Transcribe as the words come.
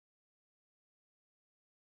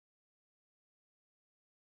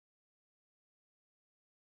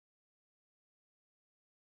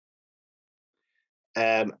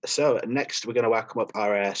So next, we're going to welcome up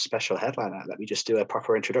our special headliner. Let me just do a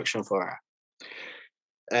proper introduction for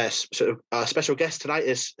her. So our special guest tonight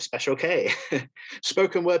is Special K.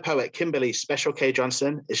 Spoken word poet Kimberly Special K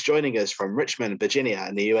Johnson is joining us from Richmond, Virginia,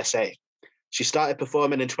 in the USA. She started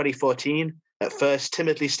performing in 2014, at first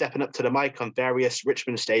timidly stepping up to the mic on various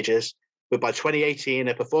Richmond stages, but by 2018,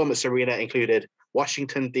 her performance arena included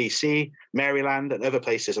Washington, D.C., Maryland, and other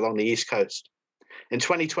places along the East Coast. In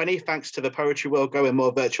 2020, thanks to the poetry world going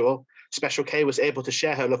more virtual, Special K was able to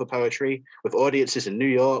share her love of poetry with audiences in New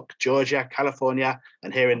York, Georgia, California,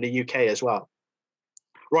 and here in the UK as well.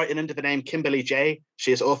 Writing under the name Kimberly J,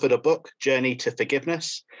 she has authored a book, Journey to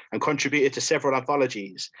Forgiveness, and contributed to several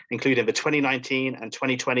anthologies, including the 2019 and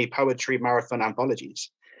 2020 Poetry Marathon anthologies.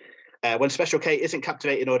 When Special K isn't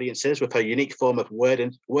captivating audiences with her unique form of word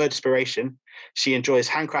inspiration, she enjoys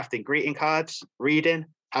handcrafting greeting cards, reading,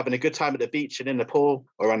 having a good time at the beach and in the pool,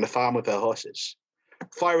 or on the farm with her horses.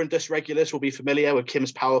 Fire and Dust regulars will be familiar with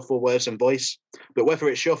Kim's powerful words and voice, but whether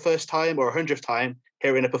it's your first time or 100th time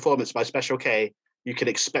hearing a performance by Special K, you can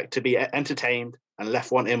expect to be entertained and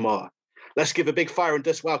left wanting more. Let's give a big Fire and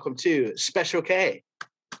Dust welcome to Special K.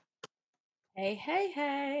 Hey, hey,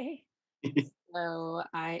 hey. So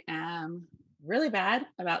I am really bad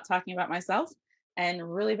about talking about myself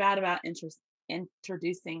and really bad about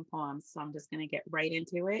introducing poems. So I'm just going to get right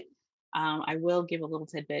into it. I will give a little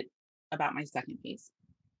tidbit about my second piece,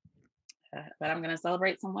 but I'm going to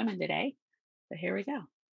celebrate some women today. So here we go.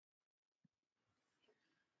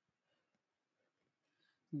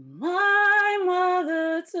 My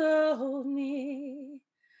mother told me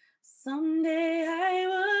someday I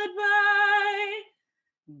would buy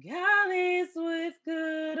galleys with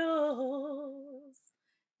good oars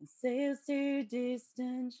and sails to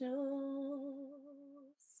distant shores.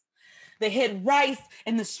 They hid rice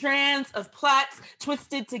in the strands of plaits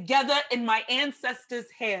twisted together in my ancestors'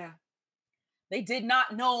 hair. They did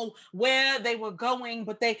not know where they were going,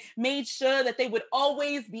 but they made sure that they would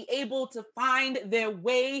always be able to find their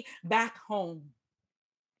way back home.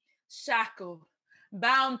 Shackled,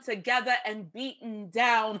 bound together and beaten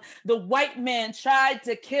down, the white man tried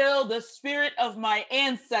to kill the spirit of my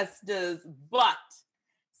ancestors, but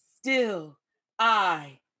still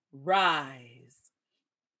I rise.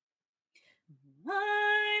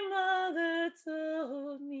 My mother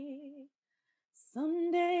told me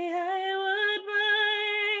someday I would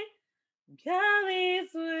buy galleys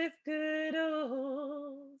with good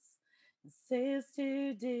oars and sails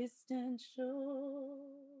to distant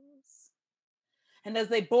shores. And as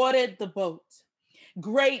they boarded the boat,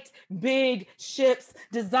 great big ships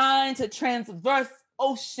designed to traverse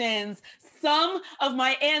oceans, some of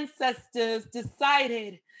my ancestors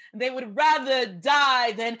decided they would rather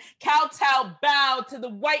die than kowtow bow to the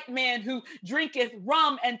white man who drinketh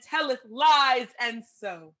rum and telleth lies. And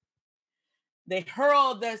so they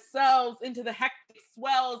hurled themselves into the hectic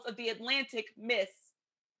swells of the Atlantic mist.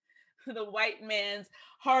 The white man's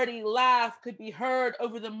hearty laugh could be heard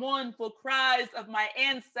over the mournful cries of my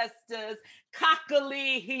ancestors.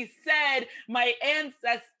 Cockily, he said, my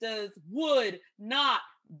ancestors would not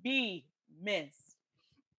be missed.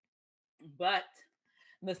 But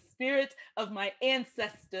the spirit of my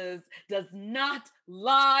ancestors does not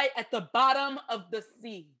lie at the bottom of the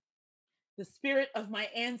sea. The spirit of my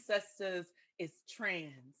ancestors is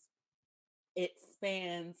trans. It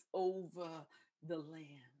spans over the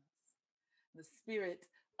lands. The spirit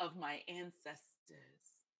of my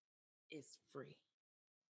ancestors is free.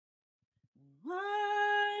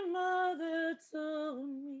 My mother told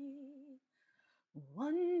me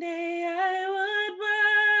one day I would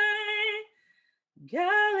buy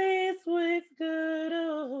galleys with good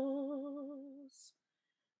oars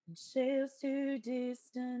and sails to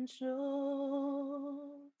distant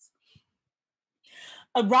shores.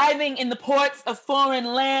 Arriving in the ports of foreign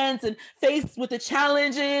lands and faced with the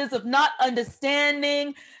challenges of not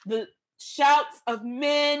understanding the shouts of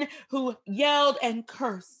men who yelled and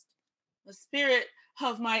cursed, the spirit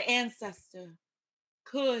of my ancestor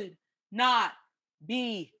could not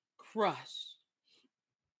be crushed.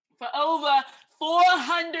 For over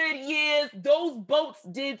 400 years, those boats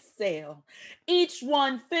did sail, each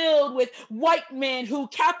one filled with white men who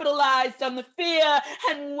capitalized on the fear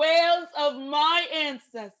and wails of my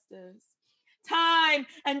ancestors. Time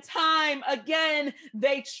and time again,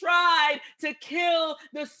 they tried to kill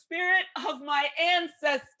the spirit of my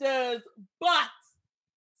ancestors, but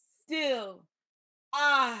still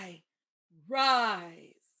I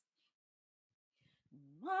rise.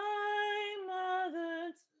 My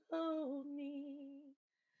mother told me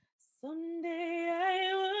someday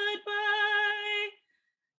I would buy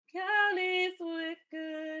galleys with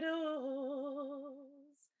good oars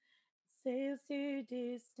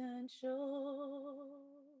shores.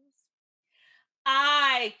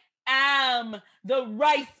 I am the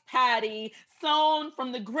rice paddy sewn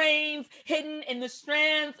from the grains hidden in the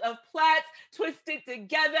strands of plaits twisted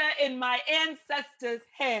together in my ancestors'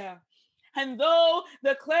 hair. And though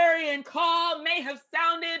the clarion call may have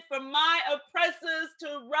sounded for my oppressors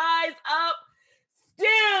to rise up,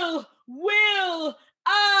 still will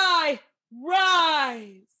I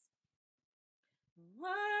rise.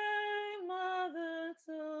 My mother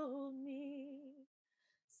told me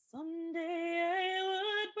someday I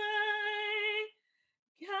would buy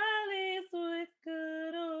galleys with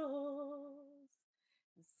good oars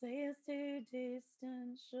and sails to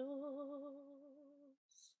distant shores.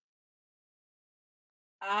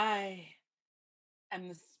 I am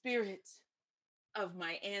the spirit of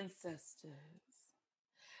my ancestors.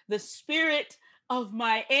 The spirit of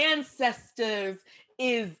my ancestors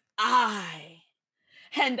is I.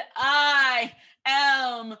 And I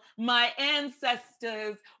am my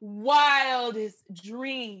ancestors' wildest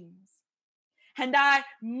dreams. And I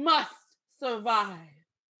must survive.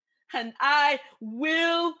 And I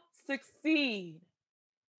will succeed.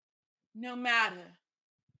 No matter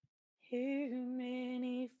how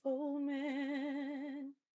many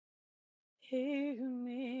foemen,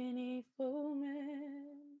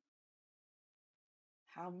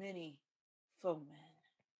 how many foemen.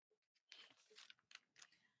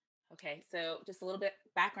 Okay, so just a little bit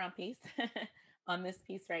background piece on this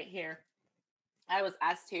piece right here. I was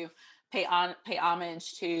asked to pay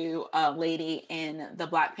homage to a lady in the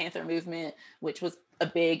Black Panther movement, which was a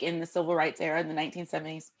big in the civil rights era in the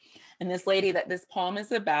 1970s. And this lady that this poem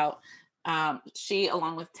is about, she,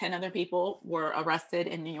 along with 10 other people, were arrested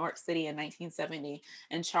in New York City in 1970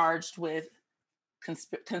 and charged with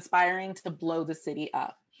conspiring to blow the city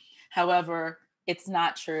up. However, it's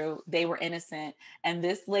not true. They were innocent. And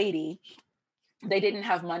this lady, they didn't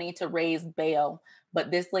have money to raise bail, but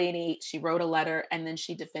this lady, she wrote a letter and then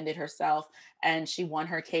she defended herself and she won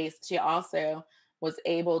her case. She also was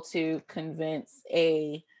able to convince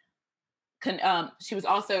she was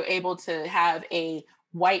also able to have a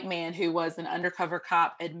white man who was an undercover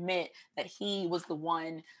cop admit that he was the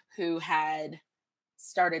one who had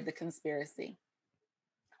started the conspiracy.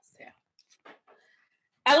 So,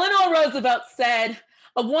 Eleanor Roosevelt said,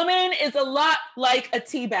 "A woman is a lot like a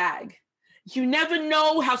tea bag. You never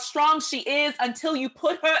know how strong she is until you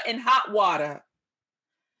put her in hot water."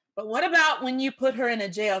 But what about when you put her in a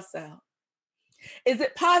jail cell? Is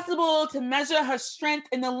it possible to measure her strength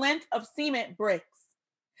in the length of cement bricks?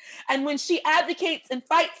 And when she advocates and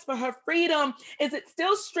fights for her freedom, is it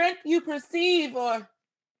still strength you perceive, or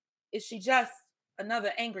is she just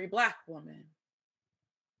another angry Black woman?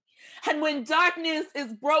 And when darkness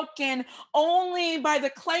is broken only by the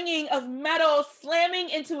clanging of metal slamming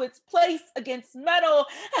into its place against metal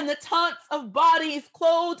and the taunts of bodies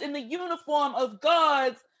clothed in the uniform of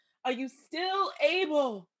guards, are you still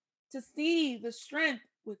able to see the strength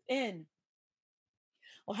within?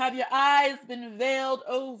 Or have your eyes been veiled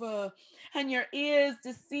over and your ears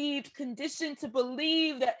deceived, conditioned to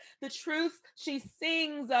believe that the truths she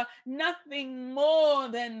sings are nothing more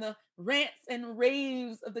than the rants and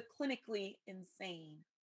raves of the clinically insane?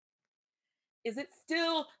 Is it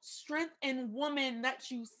still strength in woman that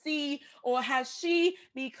you see, or has she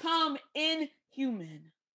become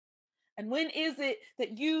inhuman? And when is it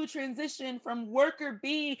that you transition from worker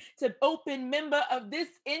bee to open member of this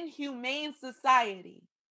inhumane society?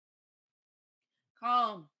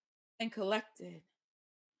 Calm and collected,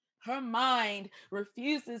 her mind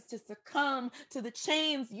refuses to succumb to the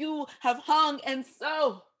chains you have hung, and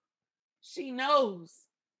so she knows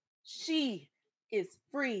she is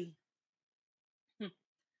free.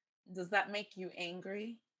 Does that make you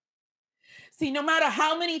angry? See, no matter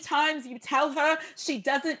how many times you tell her she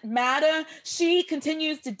doesn't matter, she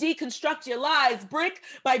continues to deconstruct your lies brick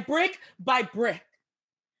by brick by brick.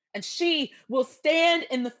 And she will stand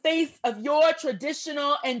in the face of your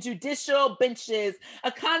traditional and judicial benches,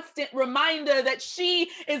 a constant reminder that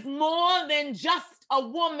she is more than just a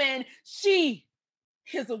woman. She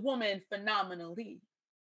is a woman phenomenally.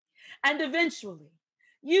 And eventually,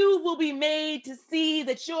 you will be made to see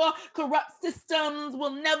that your corrupt systems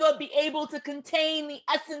will never be able to contain the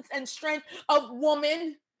essence and strength of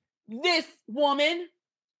woman, this woman.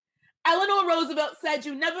 Eleanor Roosevelt said,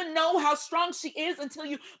 "You never know how strong she is until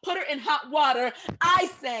you put her in hot water." I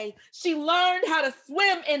say she learned how to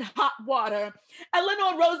swim in hot water.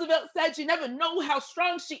 Eleanor Roosevelt said, "You never know how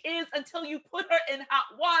strong she is until you put her in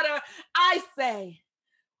hot water." I say,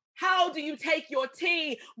 How do you take your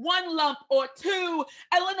tea? 1 lump or 2?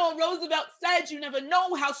 Eleanor Roosevelt said you never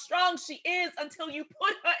know how strong she is until you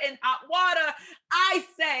put her in hot water. I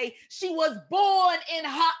say she was born in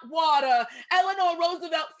hot water. Eleanor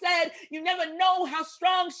Roosevelt said you never know how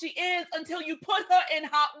strong she is until you put her in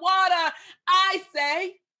hot water. I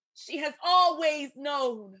say she has always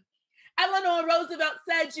known. Eleanor Roosevelt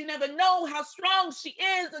said you never know how strong she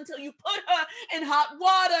is until you put her in hot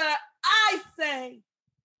water. I say,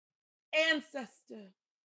 ancestor,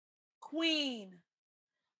 queen,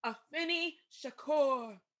 Afeni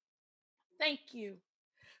Shakur, thank you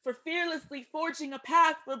for fearlessly forging a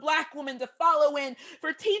path for Black women to follow in,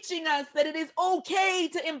 for teaching us that it is okay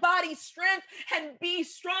to embody strength and be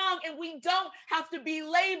strong, and we don't have to be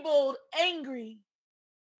labeled angry,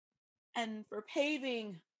 and for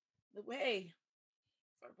paving the way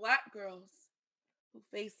for Black girls who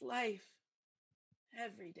face life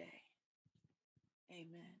every day.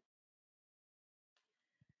 Amen.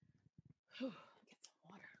 Whew.